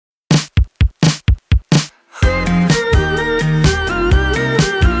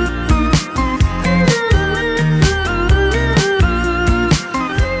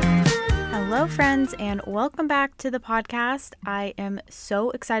welcome back to the podcast. I am so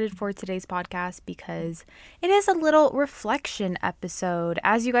excited for today's podcast because it is a little reflection episode.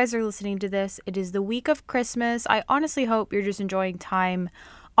 As you guys are listening to this, it is the week of Christmas. I honestly hope you're just enjoying time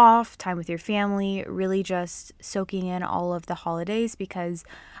off, time with your family, really just soaking in all of the holidays, because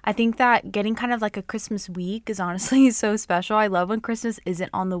I think that getting kind of like a Christmas week is honestly so special. I love when Christmas isn't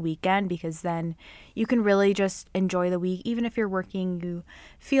on the weekend, because then you can really just enjoy the week. Even if you're working, you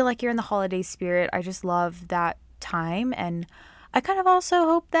feel like you're in the holiday spirit. I just love that time. And I kind of also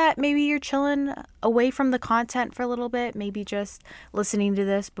hope that maybe you're chilling away from the content for a little bit, maybe just listening to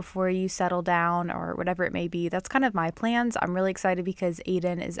this before you settle down or whatever it may be. That's kind of my plans. I'm really excited because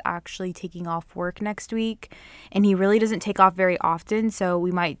Aiden is actually taking off work next week, and he really doesn't take off very often. So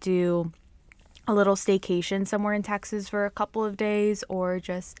we might do a little staycation somewhere in Texas for a couple of days, or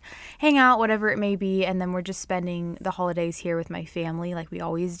just hang out, whatever it may be. And then we're just spending the holidays here with my family like we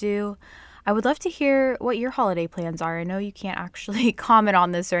always do. I would love to hear what your holiday plans are. I know you can't actually comment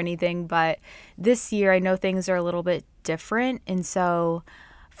on this or anything, but this year I know things are a little bit different. And so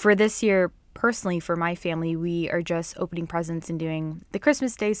for this year, personally, for my family, we are just opening presents and doing the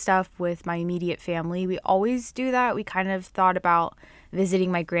Christmas Day stuff with my immediate family. We always do that. We kind of thought about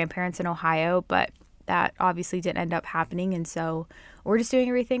visiting my grandparents in Ohio, but that obviously didn't end up happening. And so we're just doing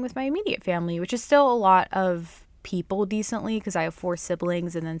everything with my immediate family, which is still a lot of people decently, because I have 4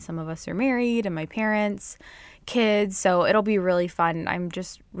 siblings, and then some of us are married, and my parents, kids. So it'll be really fun. I'm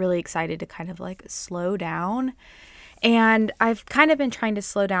just really excited to kind of like slow down. And I've kind of been trying to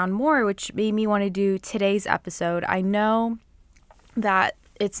slow down more, which made me want to do today's episode. I know that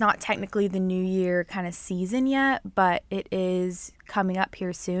it's not technically the New Year kind of season yet, but it is coming up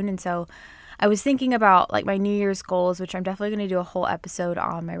here soon. And so I was thinking about like my New Year's goals, which I'm definitely going to do a whole episode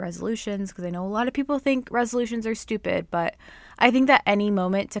on my resolutions, because I know a lot of people think resolutions are stupid, but I think that any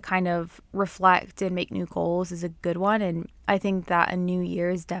moment to kind of reflect and make new goals is a good one. And I think that a new year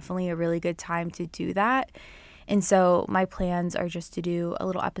is definitely a really good time to do that. And so my plans are just to do a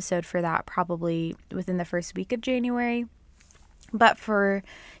little episode for that probably within the first week of January. But for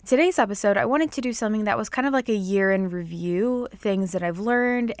today's episode, I wanted to do something that was kind of like a year in review, things that I've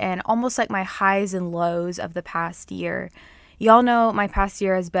learned, and almost like my highs and lows of the past year. Y'all know my past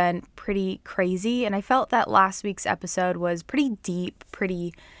year has been pretty crazy, and I felt that last week's episode was pretty deep,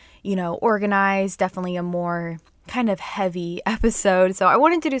 pretty, organized, definitely a more kind of heavy episode. So I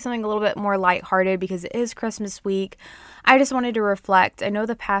wanted to do something a little bit more lighthearted because it is Christmas week. I just wanted to reflect. I know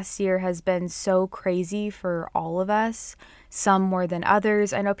the past year has been so crazy for all of us, some more than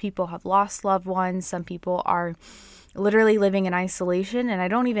others. I know people have lost loved ones. Some people are literally living in isolation. And I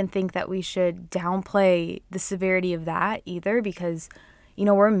don't even think that we should downplay the severity of that either, because,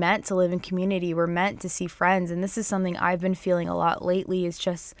 we're meant to live in community. We're meant to see friends. And this is something I've been feeling a lot lately, is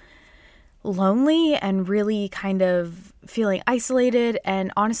just lonely and really kind of feeling isolated,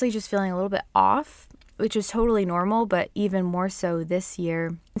 and honestly just feeling a little bit off, which is totally normal, but even more so this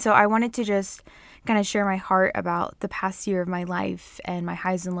year. So I wanted to just kind of share my heart about the past year of my life and my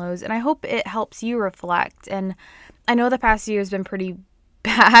highs and lows, and I hope it helps you reflect. And I know the past year has been pretty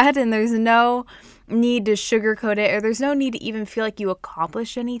bad, and there's no need to sugarcoat it, or there's no need to even feel like you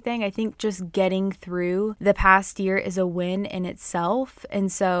accomplished anything. I think just getting through the past year is a win in itself. And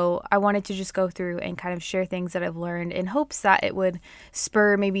so I wanted to just go through and kind of share things that I've learned in hopes that it would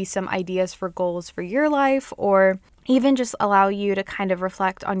spur maybe some ideas for goals for your life, or even just allow you to kind of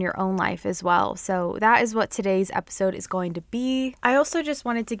reflect on your own life as well. So that is what today's episode is going to be. I also just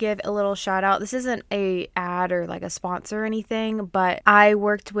wanted to give a little shout out. This isn't a ad or like a sponsor or anything, but I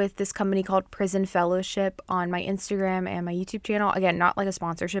worked with this company called Prison Fellowship on my Instagram and my YouTube channel. Again, not like a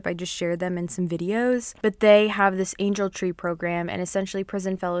sponsorship. I just shared them in some videos, but they have this Angel Tree program, and essentially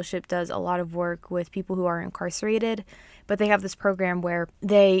Prison Fellowship does a lot of work with people who are incarcerated. But they have this program where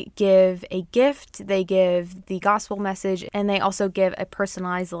they give a gift, they give the gospel message, and they also give a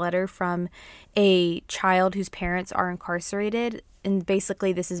personalized letter from a child whose parents are incarcerated. And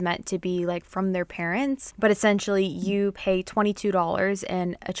basically this is meant to be like from their parents, but essentially you pay $22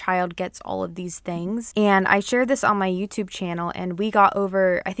 and a child gets all of these things. And I shared this on my YouTube channel, and we got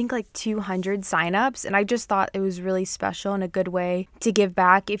over, I think, like 200 signups. And I just thought it was really special and a good way to give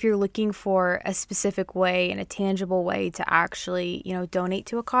back if you're looking for a specific way and a tangible way to actually, donate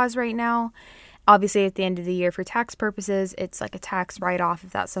to a cause right now. Obviously, at the end of the year, for tax purposes, it's like a tax write-off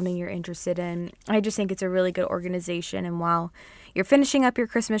if that's something you're interested in. I just think it's a really good organization. And while you're finishing up your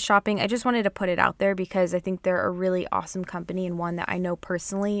Christmas shopping, I just wanted to put it out there because I think they're a really awesome company, and one that I know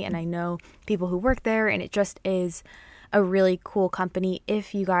personally, and I know people who work there, and it just is a really cool company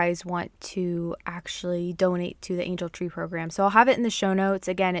if you guys want to actually donate to the Angel Tree program. So I'll have it in the show notes.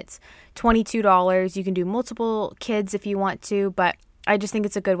 Again, it's $22. You can do multiple kids if you want to, but I just think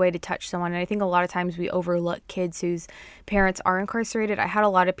it's a good way to touch someone. And I think a lot of times we overlook kids whose parents are incarcerated. I had a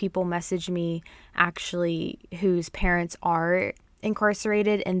lot of people message me actually whose parents are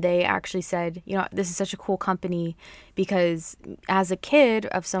incarcerated, and they actually said, this is such a cool company, because as a kid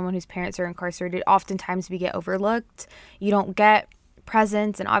of someone whose parents are incarcerated, oftentimes we get overlooked. You don't get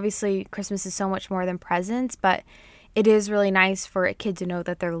presents, and obviously Christmas is so much more than presents, but it is really nice for a kid to know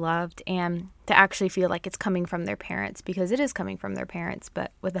that they're loved and to actually feel like it's coming from their parents, because it is coming from their parents,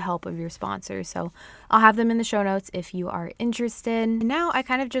 but with the help of your sponsors. So I'll have them in the show notes if you are interested. And now I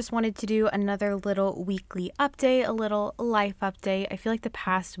kind of just wanted to do another little weekly update, a little life update. I feel like the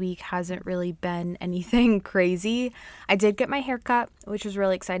past week hasn't really been anything crazy. I did get my hair cut, which was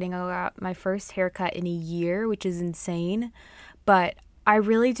really exciting. I got my first haircut in a year, which is insane. But I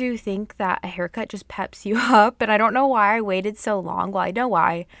really do think that a haircut just peps you up, and I don't know why I waited so long. Well, I know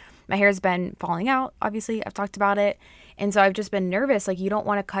why. My hair's been falling out, obviously. I've talked about it. And so I've just been nervous. Like, you don't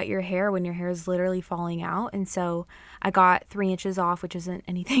want to cut your hair when your hair is literally falling out. And so I got 3 inches off, which isn't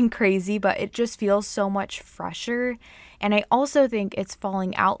anything crazy, but it just feels so much fresher. And I also think it's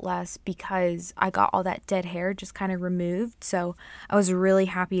falling out less because I got all that dead hair just kind of removed. So I was really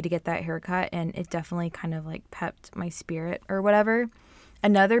happy to get that haircut, and it definitely kind of like pepped my spirit or whatever.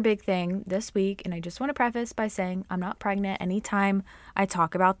 Another big thing this week, and I just want to preface by saying I'm not pregnant. Anytime I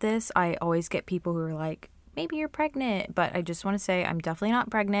talk about this, I always get people who are like, maybe you're pregnant, but I just want to say I'm definitely not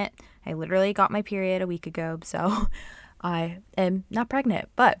pregnant. I literally got my period a week ago, so I am not pregnant.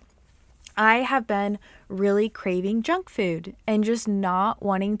 But I have been really craving junk food and just not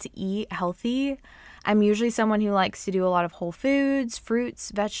wanting to eat healthy. I'm usually someone who likes to do a lot of whole foods,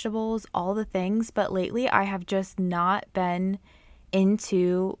 fruits, vegetables, all the things, but lately I have just not been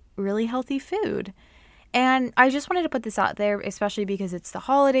into really healthy food. And I just wanted to put this out there, especially because it's the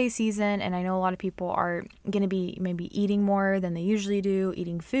holiday season, and I know a lot of people are going to be maybe eating more than they usually do,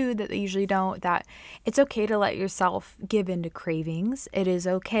 eating food that they usually don't, that it's okay to let yourself give into cravings. It is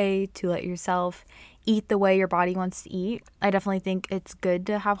okay to let yourself eat the way your body wants to eat. I definitely think it's good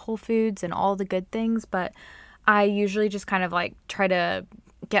to have whole foods and all the good things, but I usually just kind of like try to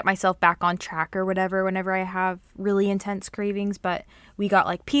get myself back on track or whatever whenever I have really intense cravings. But we got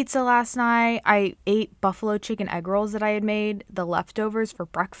like pizza last night. I ate buffalo chicken egg rolls that I had made, the leftovers, for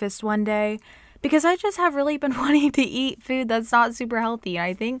breakfast one day, because I just have really been wanting to eat food that's not super healthy, and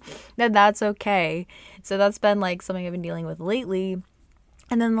I think that that's okay. So that's been like something I've been dealing with lately.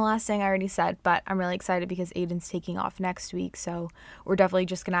 And then the last thing I already said, but I'm really excited because Aiden's taking off next week. So we're definitely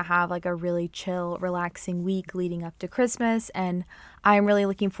just going to have like a really chill, relaxing week leading up to Christmas. And I'm really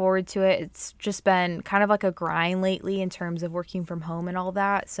looking forward to it. It's just been kind of like a grind lately in terms of working from home and all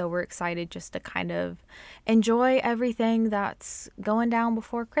that. So we're excited just to kind of enjoy everything that's going down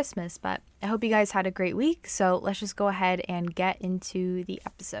before Christmas. But I hope you guys had a great week. So let's just go ahead and get into the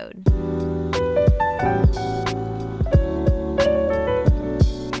episode.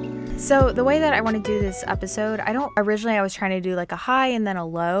 So the way that I want to do this episode, I was trying to do like a high and then a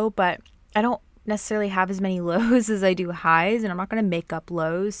low, but I don't necessarily have as many lows as I do highs, and I'm not going to make up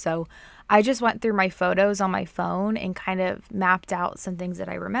lows. So I just went through my photos on my phone and kind of mapped out some things that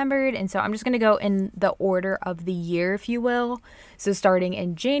I remembered. And so I'm just going to go in the order of the year, if you will. So starting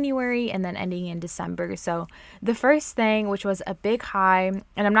in January and then ending in December. So the first thing, which was a big high,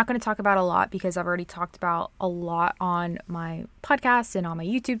 and I'm not going to talk about a lot because I've already talked about a lot on my podcast and on my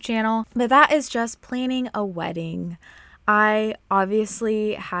YouTube channel, but that is just planning a wedding. I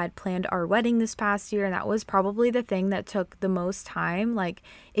obviously had planned our wedding this past year, and that was probably the thing that took the most time. Like,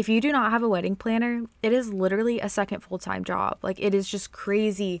 if you do not have a wedding planner, it is literally a second full-time job. Like, it is just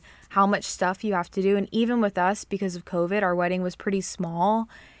crazy how much stuff you have to do. And even with us, because of COVID, our wedding was pretty small.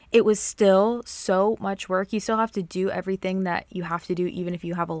 It was still so much work. You still have to do everything that you have to do, even if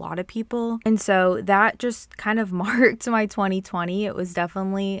you have a lot of people. And so that just kind of marked my 2020. It was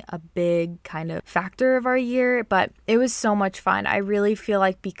definitely a big kind of factor of our year, but it was so much fun. I really feel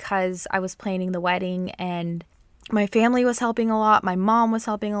like because I was planning the wedding and my family was helping a lot, my mom was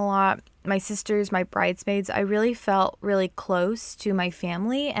helping a lot, my sisters, my bridesmaids, I really felt really close to my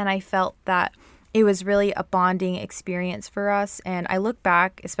family, and I felt that it was really a bonding experience for us. And I look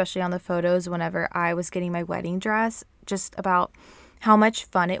back, especially on the photos whenever I was getting my wedding dress, just about how much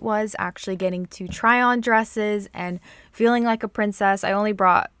fun it was actually getting to try on dresses and feeling like a princess. I only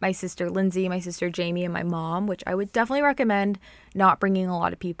brought my sister Lindsay, my sister Jamie, and my mom, which I would definitely recommend not bringing a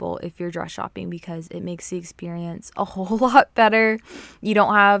lot of people if you're dress shopping, because it makes the experience a whole lot better. You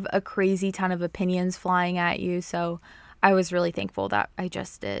don't have a crazy ton of opinions flying at you. So I was really thankful that I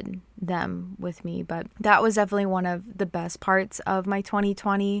just did them with me. But that was definitely one of the best parts of my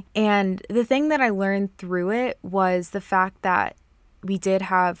 2020. And the thing that I learned through it was the fact that we did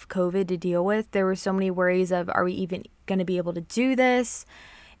have COVID to deal with. There were so many worries of, are we even going to be able to do this?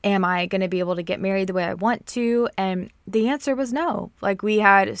 Am I going to be able to get married the way I want to? And the answer was no. Like, we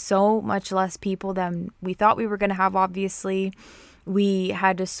had so much less people than we thought we were going to have, obviously. We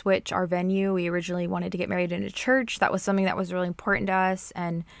had to switch our venue. We originally wanted to get married in a church. That was something that was really important to us.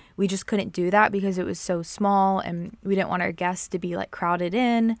 And we just couldn't do that because it was so small and we didn't want our guests to be like crowded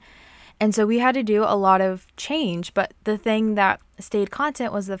in. And so we had to do a lot of change. But the thing that stayed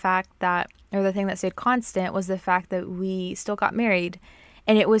constant was the fact that, or the thing that stayed constant was the fact that we still got married.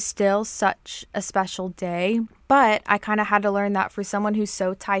 And it was still such a special day. But I kind of had to learn that for someone who's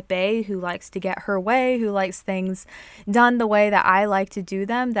so type A, who likes to get her way, who likes things done the way that I like to do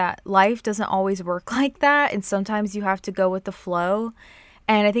them, that life doesn't always work like that. And sometimes you have to go with the flow.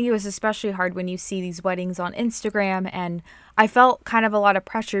 And I think it was especially hard when you see these weddings on Instagram. And I felt kind of a lot of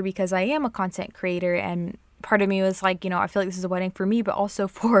pressure because I am a content creator, and part of me was like, I feel like this is a wedding for me, but also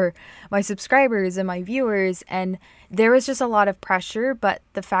for my subscribers and my viewers. And there was just a lot of pressure, but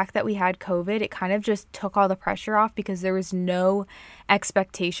the fact that we had COVID, it kind of just took all the pressure off because there was no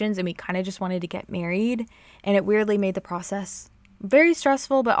expectations and we kind of just wanted to get married. And it weirdly made the process very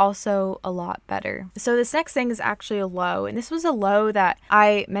stressful, but also a lot better. So this next thing is actually a low, and this was a low that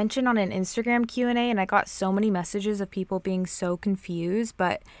I mentioned on an Instagram Q&A, and I got so many messages of people being so confused.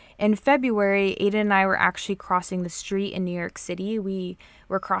 But in February, Aiden and I were actually crossing the street in New York City. We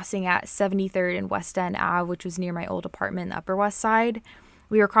were crossing at 73rd and West End Ave, which was near my old apartment in the Upper West Side.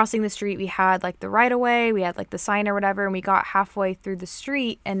 We were crossing the street. We had like the right of way, we had like the sign or whatever, and we got halfway through the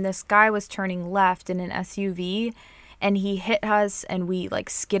street, and this guy was turning left in an SUV. And he hit us and we like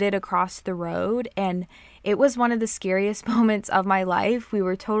skidded across the road. And it was one of the scariest moments of my life. We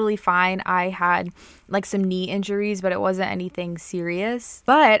were totally fine. I had like some knee injuries, but it wasn't anything serious.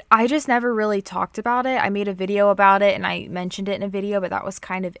 But I just never really talked about it. I made a video about it and I mentioned it in a video, but that was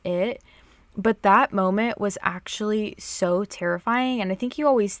kind of it. But that moment was actually so terrifying. And I think you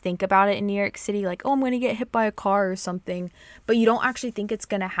always think about it in New York City, like, oh, I'm going to get hit by a car or something. But you don't actually think it's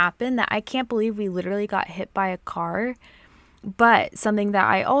going to happen. That I can't believe we literally got hit by a car. But something that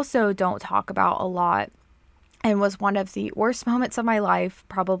I also don't talk about a lot and was one of the worst moments of my life,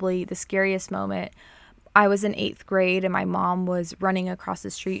 probably the scariest moment. I was in 8th grade and my mom was running across the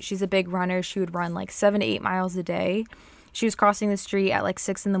street. She's a big runner. She would run like 7 to 8 miles a day. She was crossing the street at like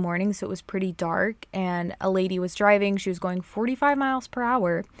 6 in the morning, so it was pretty dark, and a lady was driving. She was going 45 miles per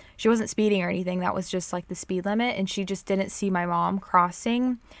hour. She wasn't speeding or anything. That was just like the speed limit, and she just didn't see my mom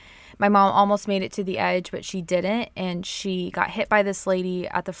crossing. My mom almost made it to the edge, but she didn't, and she got hit by this lady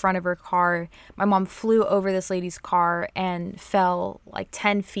at the front of her car. My mom flew over this lady's car and fell like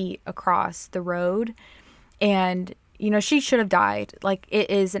 10 feet across the road, and she should have died. Like, it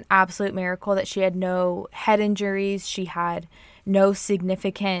is an absolute miracle that she had no head injuries. She had no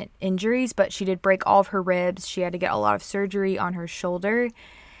significant injuries, but she did break all of her ribs. She had to get a lot of surgery on her shoulder.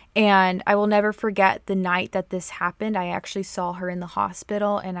 And I will never forget the night that this happened. I actually saw her in the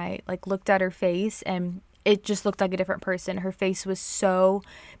hospital and I like looked at her face and it just looked like a different person. Her face was so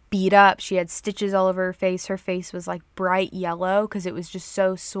beat up. She had stitches all over her face. Her face was like bright yellow because it was just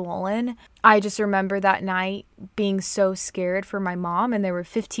so swollen. I just remember that night being so scared for my mom, and there were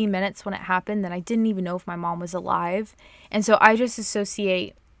 15 minutes when it happened that I didn't even know if my mom was alive. And so I just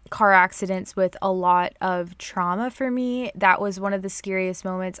associate car accidents with a lot of trauma for me. That was one of the scariest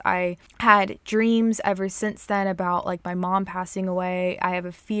moments. I had dreams ever since then about like my mom passing away. I have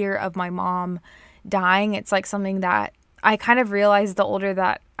a fear of my mom dying. It's like something that I kind of realized the older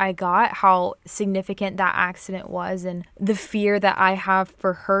that I got, how significant that accident was and the fear that I have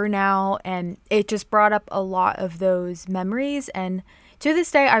for her now. And it just brought up a lot of those memories. And to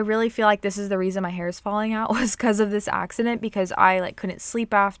this day, I really feel like this is the reason my hair is falling out, was because of this accident, because I like couldn't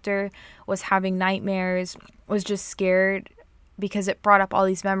sleep after, was having nightmares, was just scared because it brought up all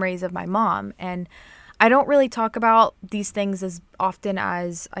these memories of my mom. And I don't really talk about these things as often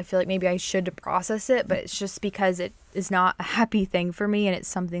as I feel like maybe I should to process it, but it's just because it is not a happy thing for me and it's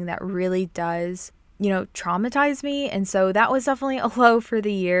something that really does, traumatize me. And so that was definitely a low for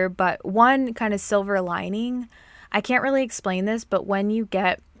the year. But one kind of silver lining, I can't really explain this, but when you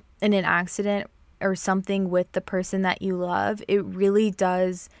get in an accident or something with the person that you love, it really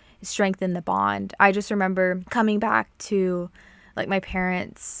does strengthen the bond. I just remember coming back to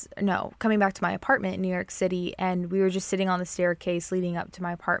coming back to my apartment in New York City, and we were just sitting on the staircase leading up to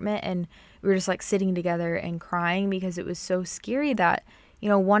my apartment, and we were just like sitting together and crying because it was so scary that,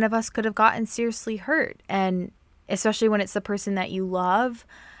 one of us could have gotten seriously hurt. And especially when it's the person that you love.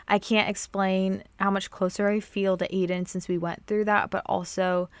 I can't explain how much closer I feel to Aiden since we went through that, but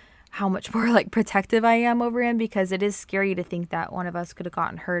also how much more like protective I am over him, because it is scary to think that one of us could have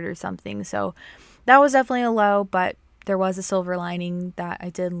gotten hurt or something. So that was definitely a low, but there was a silver lining that I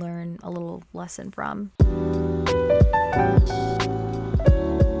did learn a little lesson from.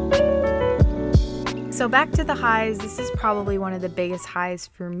 So back to the highs. This is probably one of the biggest highs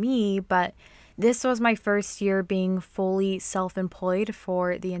for me, but this was my first year being fully self-employed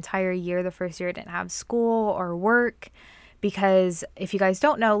for the entire year. The first year I didn't have school or work, because if you guys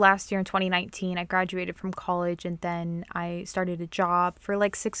don't know, last year in 2019, I graduated from college and then I started a job for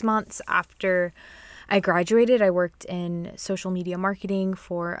like 6 months after I graduated. I worked in social media marketing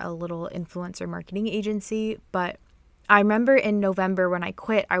for a little influencer marketing agency. But I remember in November when I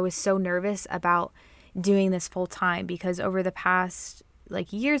quit, I was so nervous about doing this full time, because over the past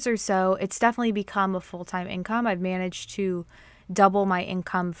like years or so, it's definitely become a full-time income. I've managed to double my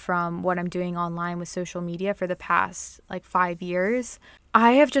income from what I'm doing online with social media for the past like 5 years.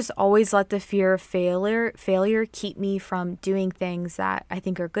 I have just always let the fear of failure keep me from doing things that I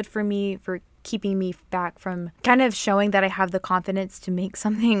think are good for me, for keeping me back from kind of showing that I have the confidence to make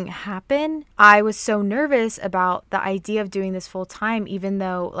something happen. I was so nervous about the idea of doing this full time, even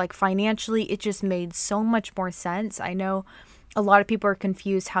though like financially it just made so much more sense. I know a lot of people are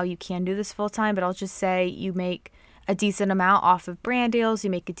confused how you can do this full time, but I'll just say you make a decent amount off of brand deals, you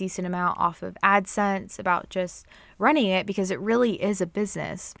make a decent amount off of AdSense, about just running it, because it really is a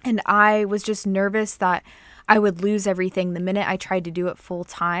business. And I was just nervous that I would lose everything the minute I tried to do it full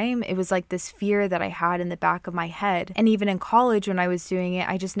time. It was like this fear that I had in the back of my head. And even in college when I was doing it,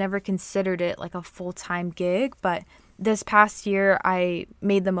 I just never considered it like a full-time gig. But this past year, I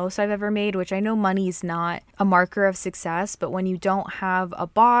made the most I've ever made, which I know money is not a marker of success, but when you don't have a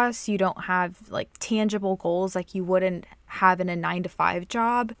boss, you don't have like tangible goals like you wouldn't have in a 9-to-5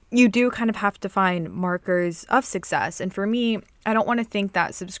 job, you do kind of have to find markers of success. And for me, I don't want to think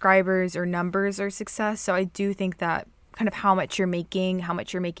that subscribers or numbers are success. So I do think that kind of how much you're making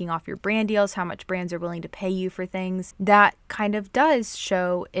off your brand deals, how much brands are willing to pay you for things, that kind of does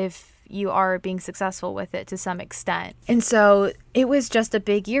show if you are being successful with it to some extent. And so it was just a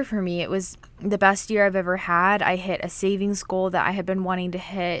big year for me. It was the best year I've ever had. I hit a savings goal that I had been wanting to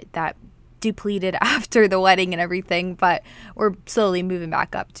hit that depleted after the wedding and everything, but we're slowly moving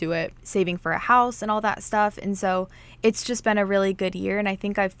back up to it, saving for a house and all that stuff. And so it's just been a really good year. And I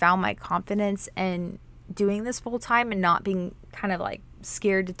think I've found my confidence in doing this full time and not being kind of like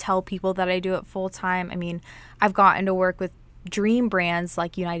scared to tell people that I do it full time. I mean, I've gotten to work with dream brands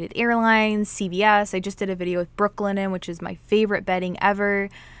like United Airlines, CVS. I just did a video with Brooklinen, which is my favorite bedding ever.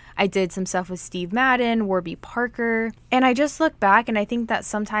 I did some stuff with Steve Madden, Warby Parker. And I just look back and I think that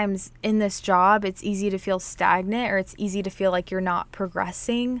sometimes in this job, it's easy to feel stagnant, or it's easy to feel like you're not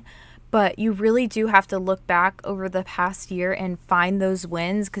progressing. But you really do have to look back over the past year and find those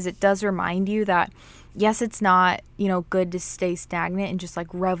wins, because it does remind you that, yes, it's not, good to stay stagnant and just like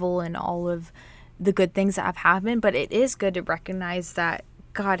revel in all of the good things that have happened, but it is good to recognize that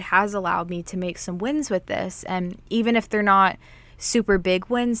God has allowed me to make some wins with this. And even if they're not super big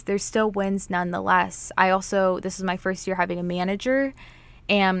wins, they're still wins nonetheless. This is my first year having a manager.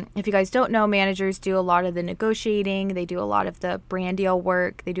 And if you guys don't know, managers do a lot of the negotiating. They do a lot of the brand deal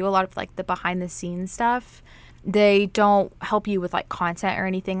work. They do a lot of like the behind the scenes stuff. They don't help you with like content or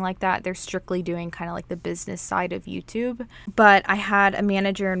anything like that. They're strictly doing kind of like the business side of YouTube. But I had a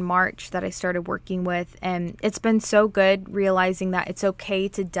manager in March that I started working with, and it's been so good realizing that it's okay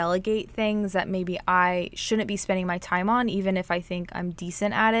to delegate things that maybe I shouldn't be spending my time on, even if I think I'm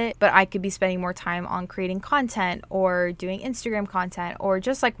decent at it. But I could be spending more time on creating content or doing Instagram content or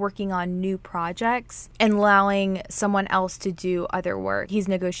just like working on new projects and allowing someone else to do other work. He's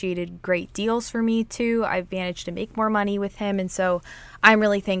negotiated great deals for me too. I've managed to make more money with him, and so I'm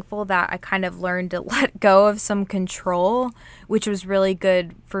really thankful that I kind of learned to let go of some control, which was really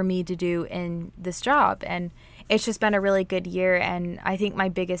good for me to do in this job. And it's just been a really good year. And I think my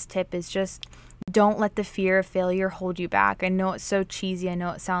biggest tip is just don't let the fear of failure hold you back. I know it's so cheesy. I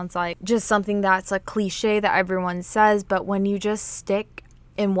know it sounds like just something that's a cliche that everyone says, but when you just stick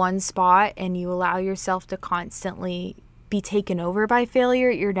in one spot and you allow yourself to constantly be taken over by failure,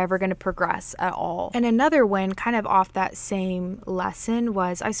 you're never going to progress at all. And another win kind of off that same lesson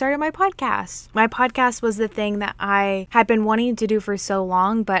was I started my podcast. My podcast was the thing that I had been wanting to do for so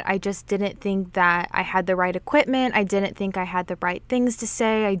long, but I just didn't think that I had the right equipment. I didn't think I had the right things to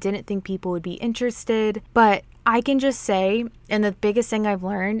say. I didn't think people would be interested. But I can just say, and the biggest thing I've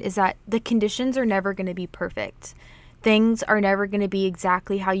learned is that the conditions are never going to be perfect. things are never going to be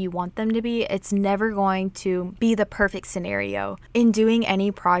exactly how you want them to be. It's never going to be the perfect scenario. In doing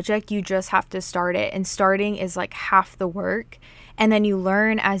any project, you just have to start it, and starting is like half the work. And then you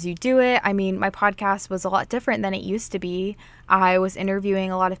learn as you do it. I mean, my podcast was a lot different than it used to be. I was interviewing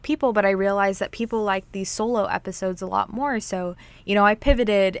a lot of people, but I realized that people like these solo episodes a lot more. So, I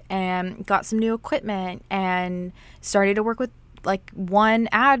pivoted and got some new equipment and started to work with like one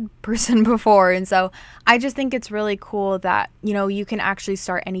ad person before. And so I just think it's really cool that, you can actually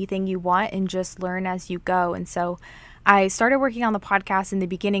start anything you want and just learn as you go. And so I started working on the podcast in the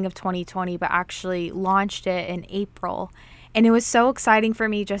beginning of 2020, but actually launched it in April. And it was so exciting for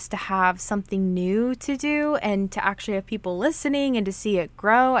me just to have something new to do and to actually have people listening and to see it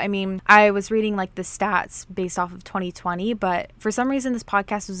grow. I mean, I was reading like the stats based off of 2020, but for some reason this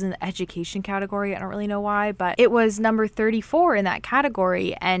podcast was in the education category. I don't really know why, but it was number 34 in that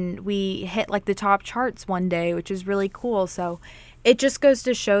category. And we hit like the top charts one day, which is really cool. So it just goes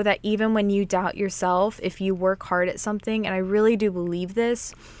to show that even when you doubt yourself, if you work hard at something, and I really do believe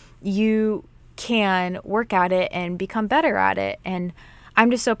this, you can work at it and become better at it. And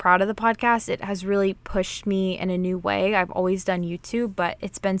I'm just so proud of the podcast. It has really pushed me in a new way. I've always done YouTube, but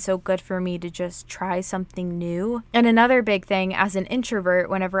it's been so good for me to just try something new. And another big thing, as an introvert,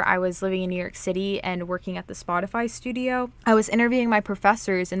 whenever I was living in New York City and working at the Spotify studio, I was interviewing my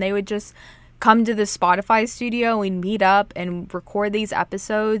professors, and they would just come to the Spotify studio, and we'd meet up and record these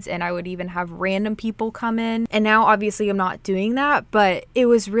episodes, and I would even have random people come in. And now obviously I'm not doing that, but it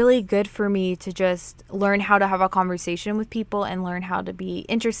was really good for me to just learn how to have a conversation with people and learn how to be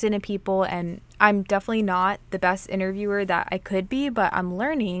interested in people. And I'm definitely not the best interviewer that I could be, but I'm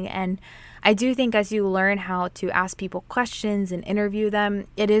learning. And I do think as you learn how to ask people questions and interview them,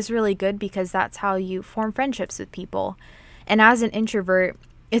 it is really good, because that's how you form friendships with people. And as an introvert,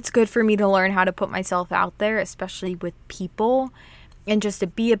 it's good for me to learn how to put myself out there, especially with people, and just to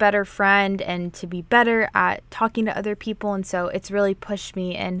be a better friend and to be better at talking to other people. And so it's really pushed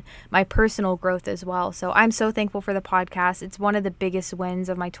me in my personal growth as well. So I'm so thankful for the podcast. It's one of the biggest wins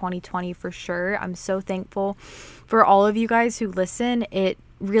of my 2020 for sure. I'm so thankful for all of you guys who listen. It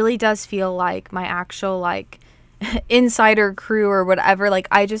really does feel like my actual insider crew or whatever.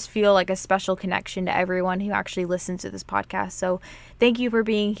 I just feel like a special connection to everyone who actually listens to this podcast. So thank you for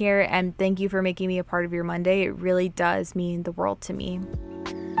being here, and thank you for making me a part of your Monday. It really does mean the world to me.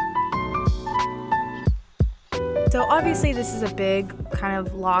 So obviously this is a big kind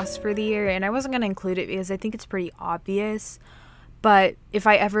of loss for the year, and I wasn't going to include it because I think it's pretty obvious. But if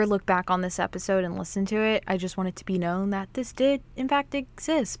I ever look back on this episode and listen to it, I just want it to be known that this did, in fact,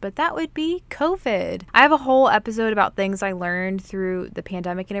 exist. But that would be COVID. I have a whole episode about things I learned through the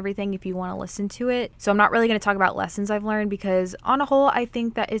pandemic and everything if you want to listen to it. So I'm not really going to talk about lessons I've learned, because on a whole, I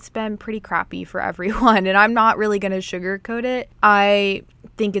think that it's been pretty crappy for everyone. And I'm not really going to sugarcoat it. I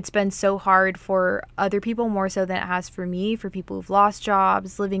think it's been so hard for other people, more so than it has for me, for people who've lost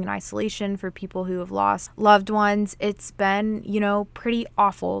jobs, living in isolation, for people who have lost loved ones. It's been, pretty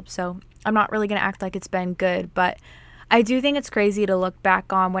awful. So I'm not really going to act like it's been good, but I do think it's crazy to look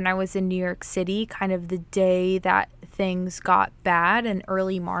back on when I was in New York City, kind of the day that things got bad in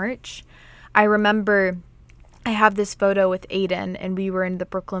early March. I remember I have this photo with Aiden, and we were in the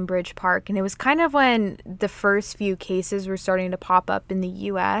Brooklyn Bridge Park, and it was kind of when the first few cases were starting to pop up in the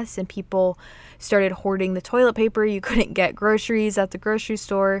US, and people started hoarding the toilet paper. You couldn't get groceries at the grocery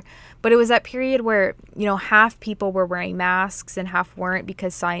store. But it was that period where, half people were wearing masks and half weren't,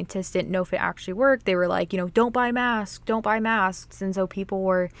 because scientists didn't know if it actually worked. They were like, don't buy masks, don't buy masks. And so people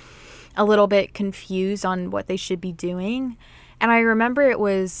were a little bit confused on what they should be doing. And I remember it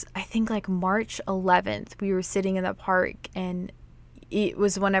was, I think March 11th, we were sitting in the park, and it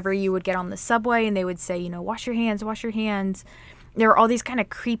was whenever you would get on the subway and they would say, wash your hands, wash your hands. There were all these kind of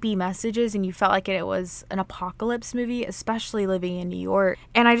creepy messages, and you felt like it was an apocalypse movie, especially living in New York.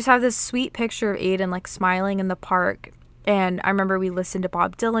 And I just have this sweet picture of Aiden smiling in the park. And I remember we listened to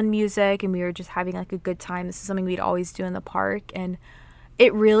Bob Dylan music, and we were just having a good time. This is something we'd always do in the park. And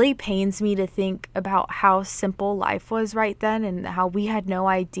it really pains me to think about how simple life was right then and how we had no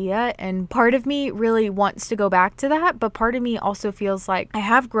idea. And part of me really wants to go back to that, but part of me also feels like I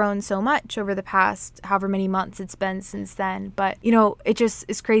have grown so much over the past however many months it's been since then. But, it just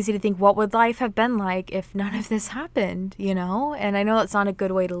is crazy to think, what would life have been like if none of this happened, And I know it's not a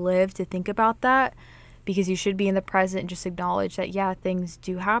good way to live, to think about that, because you should be in the present and just acknowledge that, yeah, things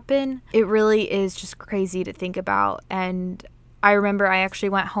do happen. It really is just crazy to think about. And I remember I actually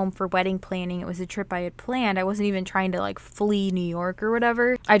went home for wedding planning. It was a trip I had planned. I wasn't even trying to like flee New York or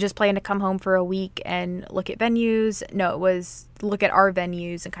whatever. I just planned to come home for a week and look at venues. No, it was look at our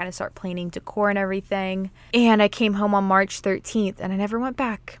venues and kind of start planning decor and everything. And I came home on March 13th and I never went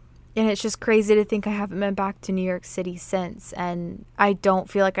back. And it's just crazy to think I haven't been back to New York City since. And I don't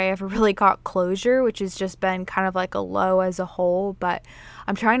feel like I ever really got closure, which has just been kind of like a low as a whole. But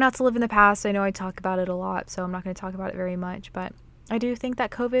I'm trying not to live in the past. I know I talk about it a lot, so I'm not going to talk about it very much. But I do think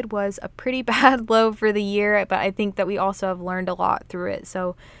that COVID was a pretty bad low for the year. But I think that we also have learned a lot through it.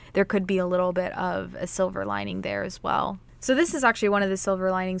 So there could be a little bit of a silver lining there as well. So this is actually one of the silver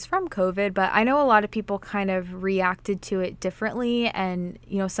linings from COVID, but I know a lot of people kind of reacted to it differently. And,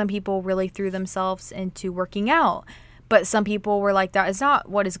 some people really threw themselves into working out, but some people were like, that is not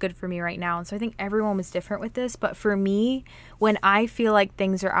what is good for me right now. And so I think everyone was different with this. But for me, when I feel like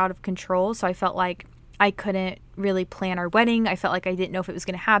things are out of control, so I felt like I couldn't really plan our wedding. I felt like I didn't know if it was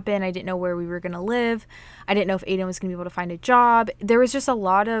going to happen. I didn't know where we were going to live. I didn't know if Aiden was going to be able to find a job. There was just a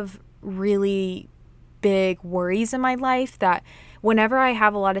lot of really big worries in my life that whenever I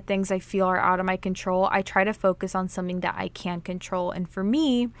have a lot of things I feel are out of my control, I try to focus on something that I can control. And for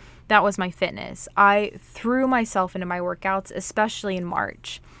me, that was my fitness. I threw myself into my workouts, especially in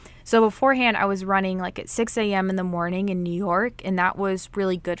March. So beforehand, I was running like at 6 a.m. in the morning in New York, and that was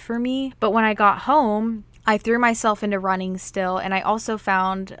really good for me. But when I got home, I threw myself into running still, and I also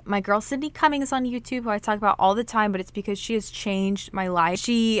found my girl Sydney Cummings on YouTube, who I talk about all the time, but it's because she has changed my life.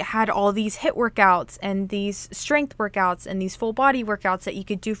 She had all these HIIT workouts and these strength workouts and these full body workouts that you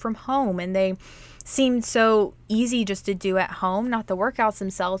could do from home, and they seemed so easy just to do at home, not the workouts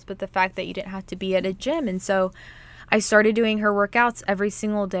themselves, but the fact that you didn't have to be at a gym. And so I started doing her workouts every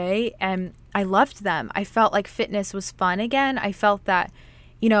single day, and I loved them. I felt like fitness was fun again. I felt that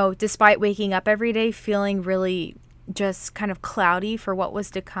despite waking up every day feeling really just kind of cloudy for what was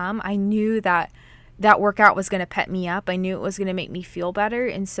to come, I knew that workout was going to pep me up. I knew it was going to make me feel better.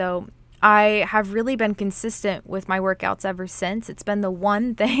 And so I have really been consistent with my workouts ever since. It's been the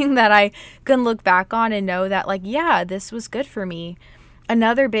one thing that I can look back on and know that, like, yeah, this was good for me.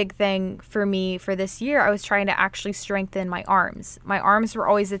 Another big thing for me for this year, I was trying to actually strengthen my arms. My arms were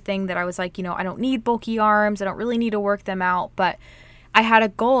always a thing that I was like, I don't need bulky arms. I don't really need to work them out. But I had a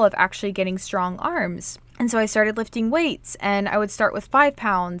goal of actually getting strong arms. And so I started lifting weights, and I would start with 5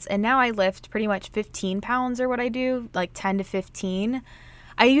 pounds. And now I lift pretty much 15 pounds or what I do, like 10 to 15.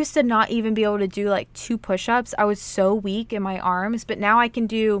 I used to not even be able to do like 2 push-ups. I was so weak in my arms, but now I can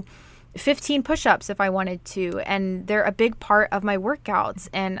do 15 push-ups if I wanted to. And they're a big part of my workouts.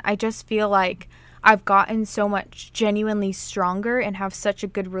 And I just feel like I've gotten so much genuinely stronger and have such a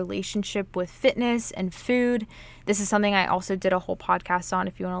good relationship with fitness and food. This is something I also did a whole podcast on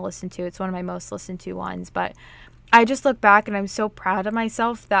if you want to listen to. It's one of my most listened to ones. But I just look back and I'm so proud of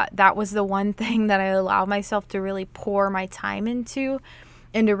myself that was the one thing that I allowed myself to really pour my time into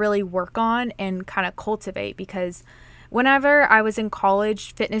and to really work on and kind of cultivate, because whenever I was in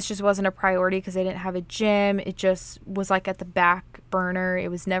college, fitness just wasn't a priority because I didn't have a gym. It just was like at the back burner. It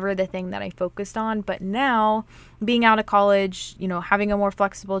was never the thing that I focused on. But now, being out of college, having a more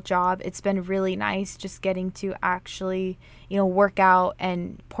flexible job, it's been really nice just getting to actually, work out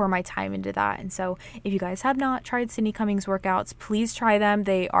and pour my time into that. And so if you guys have not tried Sydney Cummings workouts, please try them.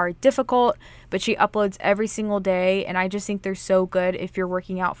 They are difficult, but she uploads every single day. And I just think they're so good if you're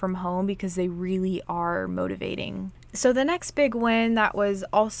working out from home because they really are motivating. So the next big win that was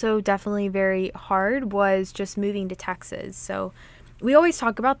also definitely very hard was just moving to Texas. So we always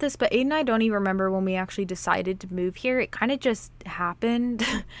talk about this, but Aiden and I don't even remember when we actually decided to move here. It kind of just happened.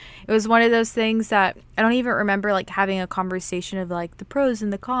 It was one of those things that I don't even remember like having a conversation of like the pros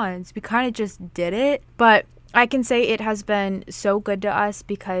and the cons. We kind of just did it. But I can say it has been so good to us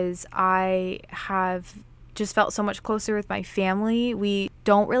because I have just felt so much closer with my family. We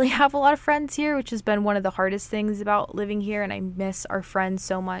don't really have a lot of friends here, which has been one of the hardest things about living here, and I miss our friends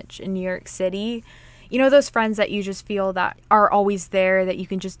so much in New York City. Those friends that you just feel that are always there, that you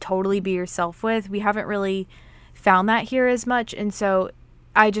can just totally be yourself with. We haven't really found that here as much, and so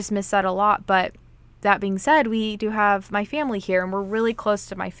I just miss that a lot. But that being said, we do have my family here, and we're really close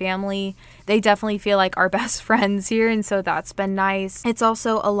to my family. They definitely feel like our best friends here, and so that's been nice. It's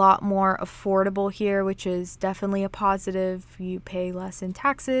also a lot more affordable here, which is definitely a positive. You pay less in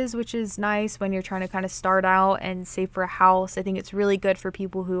taxes, which is nice when you're trying to kind of start out and save for a house. I think it's really good for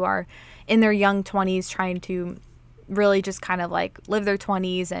people who are in their young 20s trying to really just kind of like live their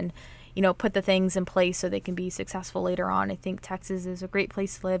 20s and put the things in place so they can be successful later on. I think Texas is a great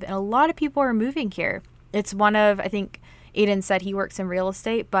place to live, and a lot of people are moving here. It's I think Aiden said he works in real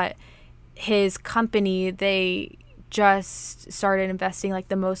estate, but his company, they just started investing like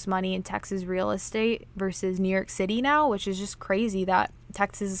the most money in Texas real estate versus New York City now, which is just crazy that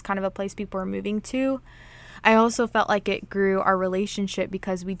Texas is kind of a place people are moving to. I also felt like it grew our relationship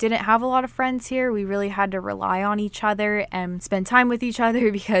because we didn't have a lot of friends here. We really had to rely on each other and spend time with each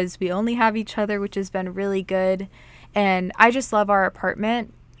other because we only have each other, which has been really good. And I just love our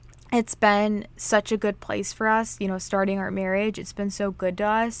apartment. It's been such a good place for us, starting our marriage. It's been so good to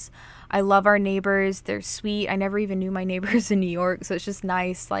us. I love our neighbors. They're sweet. I never even knew my neighbors in New York, so it's just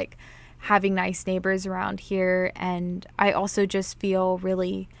nice, like, having nice neighbors around here. And I also just feel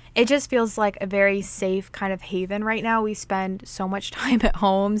it just feels like a very safe kind of haven right now. We spend so much time at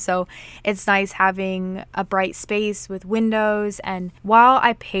home, so it's nice having a bright space with windows. And while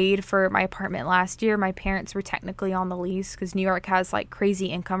I paid for my apartment last year, my parents were technically on the lease because New York has like crazy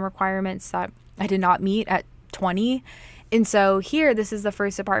income requirements that I did not meet at 20. And so here, this is the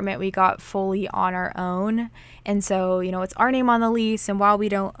first apartment we got fully on our own. And so, it's our name on the lease. And while we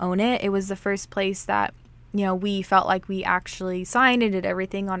don't own it, it was the first place that, we felt like we actually signed and did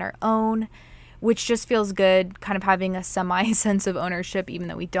everything on our own, which just feels good, kind of having a semi sense of ownership, even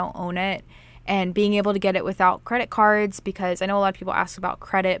though we don't own it. And being able to get it without credit cards, because I know a lot of people ask about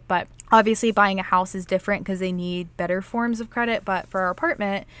credit, but obviously buying a house is different because they need better forms of credit. But for our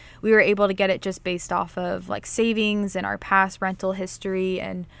apartment, we were able to get it just based off of like savings and our past rental history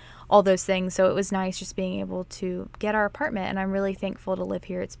and all those things. So it was nice just being able to get our apartment, and I'm really thankful to live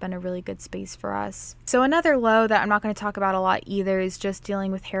here. It's been a really good space for us. So another low that I'm not going to talk about a lot either is just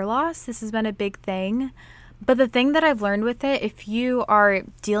dealing with hair loss. This has been a big thing. But the thing that I've learned with it, if you are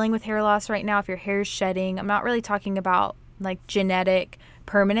dealing with hair loss right now, if your hair is shedding, I'm not really talking about like genetic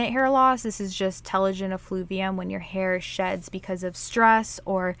permanent hair loss. This is just telogen effluvium, when your hair sheds because of stress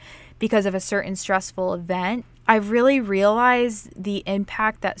or because of a certain stressful event. I've really realized the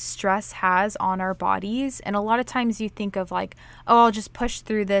impact that stress has on our bodies. And a lot of times you think of like, oh, I'll just push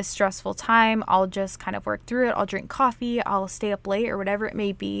through this stressful time. I'll just kind of work through it. I'll drink coffee. I'll stay up late or whatever it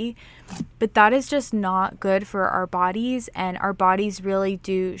may be. But that is just not good for our bodies. And our bodies really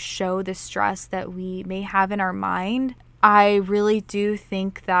do show the stress that we may have in our mind. I really do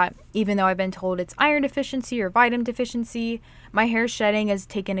think that even though I've been told it's iron deficiency or vitamin deficiency, my hair shedding has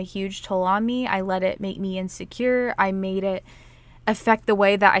taken a huge toll on me. I let it make me insecure. I made it affect the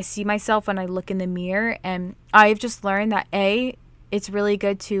way that I see myself when I look in the mirror. And I've just learned that it's really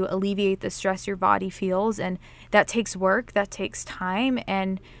good to alleviate the stress your body feels. And that takes work, that takes time.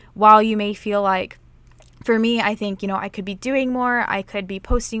 And while you may feel like, for me, I think, I could be doing more, I could be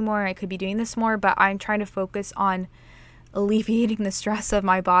posting more, I could be doing this more, but I'm trying to focus on alleviating the stress of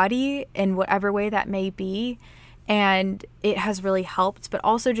my body in whatever way that may be. And it has really helped, but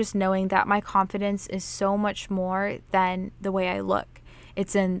also just knowing that my confidence is so much more than the way I look.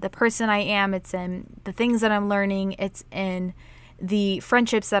 It's in the person I am. It's in the things that I'm learning. It's in the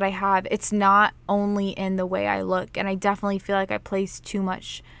friendships that I have. It's not only in the way I look. And I definitely feel like I place too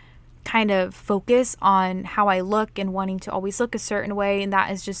much kind of focus on how I look and wanting to always look a certain way. And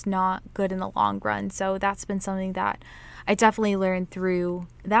that is just not good in the long run. So that's been something that I definitely learned through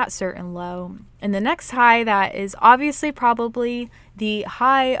that certain low. And the next high, that is obviously probably the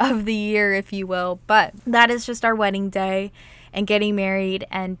high of the year, if you will, but that is just our wedding day and getting married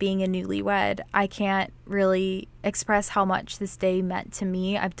and being a newlywed. I can't really express how much this day meant to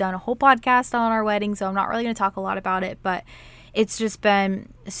me. I've done a whole podcast on our wedding, so I'm not really going to talk a lot about it, but it's just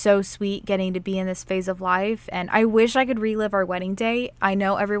been so sweet getting to be in this phase of life. And I wish I could relive our wedding day. I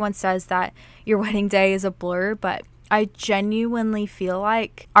know everyone says that your wedding day is a blur, but I genuinely feel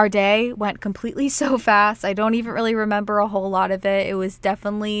like our day went completely so fast. I don't even really remember a whole lot of it. It was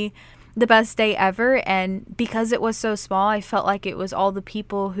definitely the best day ever. And because it was so small, I felt like it was all the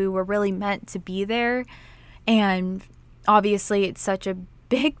people who were really meant to be there. And obviously it's such a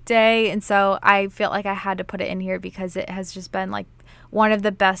big day. And so I felt like I had to put it in here because it has just been like one of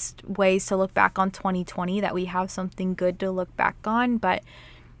the best ways to look back on 2020, that we have something good to look back on. But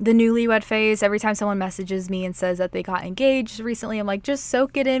the newlywed phase, every time someone messages me and says that they got engaged recently, I'm like, just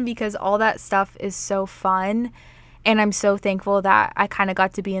soak it in, because all that stuff is so fun. And I'm so thankful that I kind of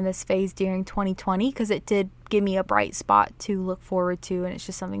got to be in this phase during 2020, because it did give me a bright spot to look forward to. And it's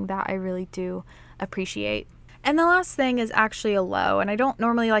just something that I really do appreciate. And the last thing is actually a low. And I don't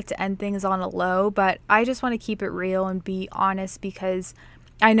normally like to end things on a low, but I just want to keep it real and be honest, because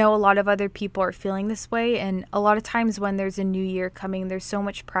I know a lot of other people are feeling this way. And a lot of times when there's a new year coming, there's so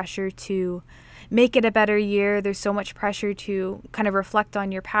much pressure to make it a better year. There's so much pressure to kind of reflect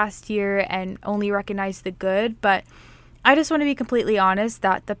on your past year and only recognize the good. But I just want to be completely honest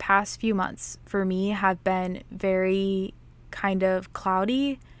that the past few months for me have been very kind of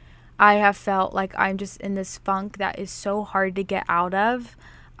cloudy. I have felt like I'm just in this funk that is so hard to get out of.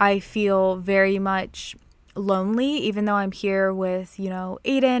 I feel very much lonely, even though I'm here with,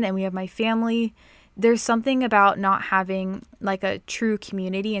 Aiden and we have my family. There's something about not having like a true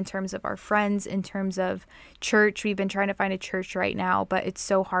community in terms of our friends, in terms of church. We've been trying to find a church right now, but it's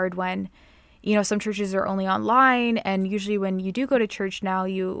so hard when, some churches are only online. And usually when you do go to church now,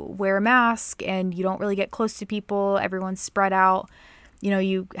 you wear a mask and you don't really get close to people. Everyone's spread out.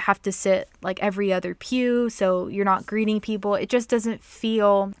 You have to sit like every other pew, so you're not greeting people. It just doesn't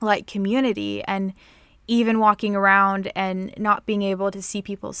feel like community. And even walking around and not being able to see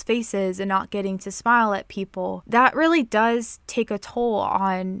people's faces and not getting to smile at people, that really does take a toll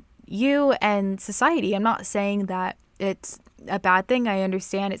on you and society. I'm not saying that it's a bad thing. I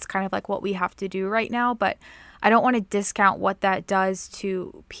understand it's kind of like what we have to do right now, but I don't want to discount what that does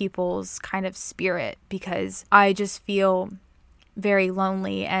to people's kind of spirit, because I just feel very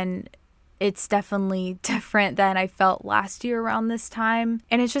lonely, and it's definitely different than I felt last year around this time.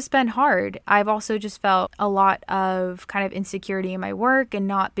 And it's just been hard. I've also just felt a lot of kind of insecurity in my work and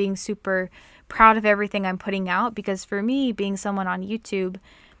not being super proud of everything I'm putting out, because for me, being someone on YouTube,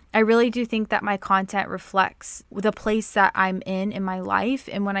 I really do think that my content reflects the place that I'm in my life.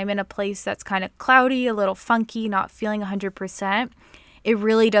 And when I'm in a place that's kind of cloudy, a little funky, not feeling 100%, it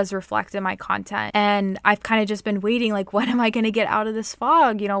really does reflect in my content. And I've kind of just been waiting, like, when am I going to get out of this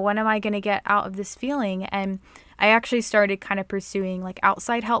fog? When am I going to get out of this feeling? And I actually started kind of pursuing like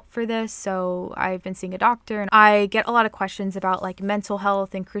outside help for this. So I've been seeing a doctor, and I get a lot of questions about like mental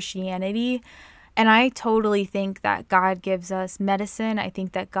health and Christianity. And I totally think that God gives us medicine. I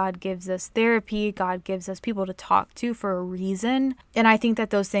think that God gives us therapy. God gives us people to talk to for a reason. And I think that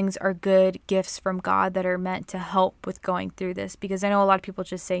those things are good gifts from God that are meant to help with going through this. Because I know a lot of people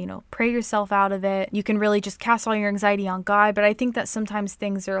just say, pray yourself out of it. You can really just cast all your anxiety on God. But I think that sometimes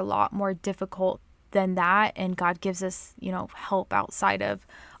things are a lot more difficult than that. And God gives us, help outside of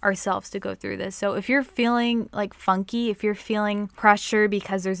ourselves to go through this. So if you're feeling like funky, if you're feeling pressure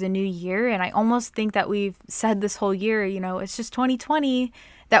because there's a new year, and I almost think that we've said this whole year, it's just 2020,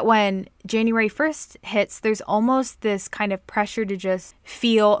 that when January 1st hits, there's almost this kind of pressure to just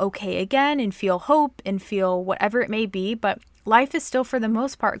feel okay again and feel hope and feel whatever it may be. But life is still, for the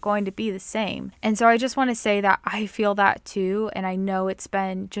most part, going to be the same. And so I just want to say that I feel that too. And I know it's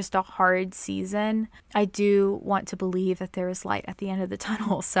been just a hard season. I do want to believe that there is light at the end of the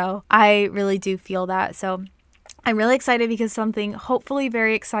tunnel. So I really do feel that. So I'm really excited, because something hopefully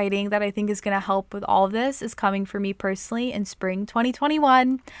very exciting that I think is going to help with all of this is coming for me personally in spring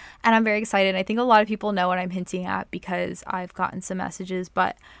 2021. And I'm very excited. I think a lot of people know what I'm hinting at, because I've gotten some messages,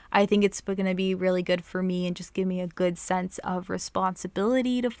 but I think it's going to be really good for me and just give me a good sense of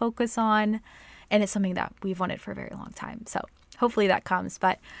responsibility to focus on. And it's something that we've wanted for a very long time. So hopefully that comes.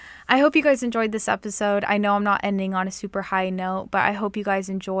 But I hope you guys enjoyed this episode. I know I'm not ending on a super high note, but I hope you guys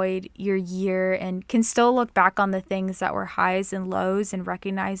enjoyed your year and can still look back on the things that were highs and lows and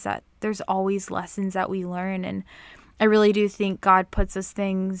recognize that there's always lessons that we learn. And I really do think God puts us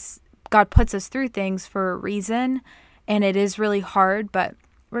through things for a reason. And it is really hard, but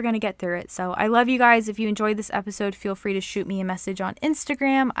we're going to get through it. So I love you guys. If you enjoyed this episode, feel free to shoot me a message on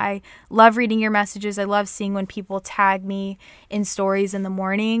Instagram. I love reading your messages. I love seeing when people tag me in stories in the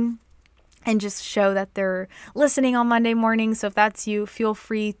morning and just show that they're listening on Monday morning. So if that's you, feel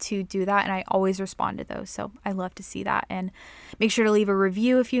free to do that. And I always respond to those. So I love to see that. And make sure to leave a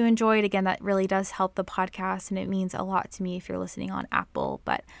review if you enjoyed. Again, that really does help the podcast, and it means a lot to me if you're listening on Apple.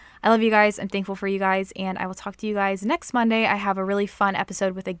 But I love you guys. I'm thankful for you guys, and I will talk to you guys next Monday. I have a really fun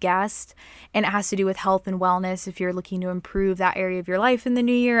episode with a guest, and it has to do with health and wellness. If you're looking to improve that area of your life in the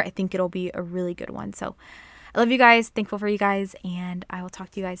new year, I think it'll be a really good one. So I love you guys, thankful for you guys, and I will talk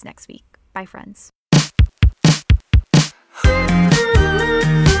to you guys next week. Bye, friends.